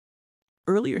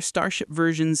Earlier Starship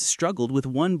versions struggled with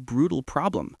one brutal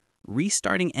problem: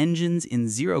 restarting engines in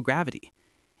zero gravity.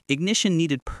 Ignition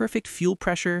needed perfect fuel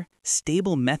pressure,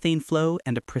 stable methane flow,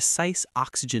 and a precise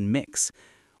oxygen mix.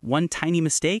 One tiny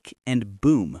mistake, and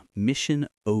boom, mission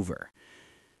over.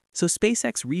 So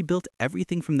SpaceX rebuilt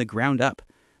everything from the ground up: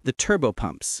 the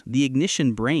turbopumps, the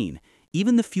ignition brain,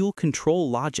 even the fuel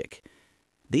control logic.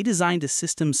 They designed a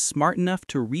system smart enough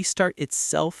to restart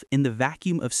itself in the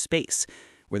vacuum of space,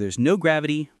 where there's no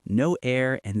gravity, no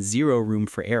air, and zero room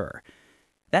for error.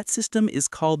 That system is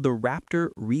called the Raptor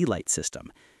Relight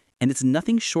System, and it's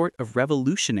nothing short of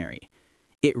revolutionary.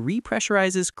 It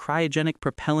repressurizes cryogenic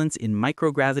propellants in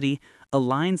microgravity,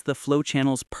 aligns the flow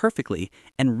channels perfectly,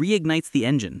 and reignites the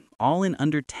engine, all in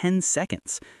under 10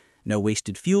 seconds. No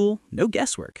wasted fuel, no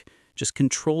guesswork, just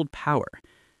controlled power.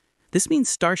 This means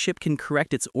Starship can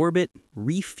correct its orbit,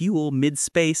 refuel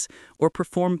mid-space, or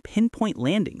perform pinpoint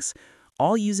landings,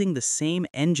 all using the same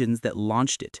engines that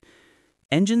launched it.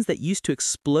 Engines that used to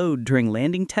explode during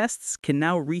landing tests can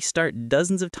now restart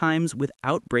dozens of times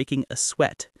without breaking a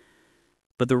sweat.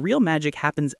 But the real magic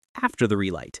happens after the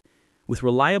relight. With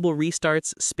reliable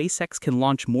restarts, SpaceX can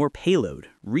launch more payload,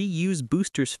 reuse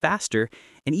boosters faster,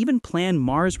 and even plan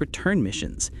Mars return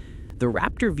missions. The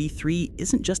Raptor V3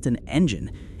 isn't just an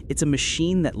engine, it's a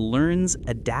machine that learns,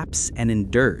 adapts, and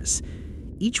endures.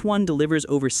 Each one delivers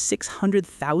over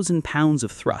 600,000 pounds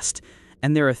of thrust,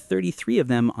 and there are 33 of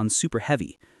them on Super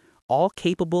Heavy, all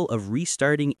capable of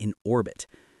restarting in orbit.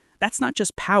 That's not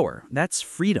just power, that's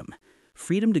freedom.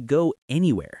 Freedom to go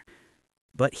anywhere.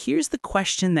 But here's the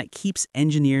question that keeps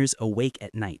engineers awake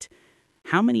at night.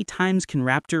 How many times can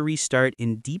Raptor restart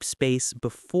in deep space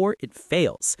before it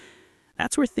fails?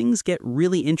 That's where things get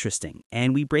really interesting,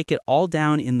 and we break it all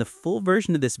down in the full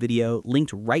version of this video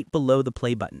linked right below the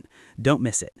play button. Don't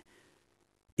miss it.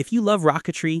 If you love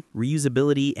rocketry,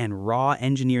 reusability, and raw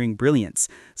engineering brilliance,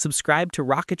 subscribe to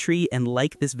Rocketry and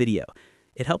like this video.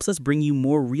 It helps us bring you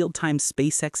more real-time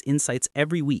SpaceX insights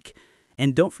every week.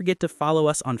 And don't forget to follow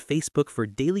us on Facebook for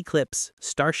daily clips,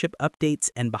 Starship updates,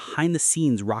 and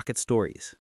behind-the-scenes rocket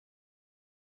stories.